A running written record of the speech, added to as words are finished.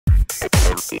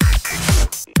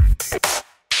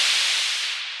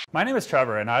My name is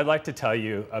Trevor, and I'd like to tell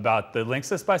you about the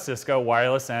Linksys by Cisco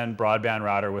wireless and broadband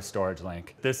router with storage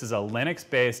link. This is a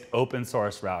Linux-based open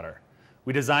source router.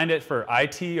 We designed it for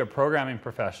IT or programming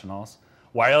professionals,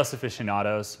 wireless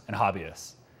aficionados, and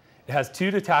hobbyists. It has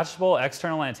two detachable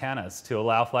external antennas to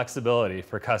allow flexibility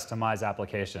for customized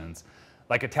applications,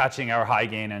 like attaching our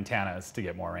high-gain antennas to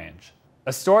get more range.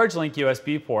 A storage link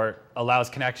USB port allows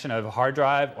connection of a hard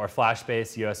drive or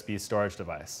flash-based USB storage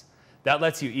device. That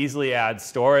lets you easily add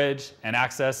storage and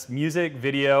access music,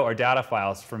 video, or data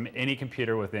files from any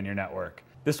computer within your network.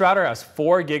 This router has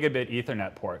 4 gigabit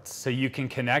Ethernet ports, so you can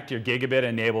connect your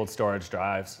gigabit-enabled storage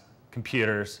drives,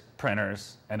 computers,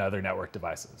 printers, and other network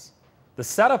devices. The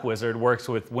setup wizard works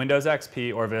with Windows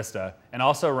XP or Vista and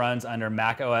also runs under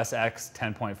Mac OS X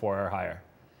 10.4 or higher.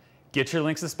 Get your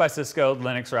Linksys by Cisco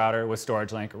Linux router with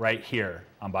storage link right here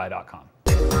on buy.com.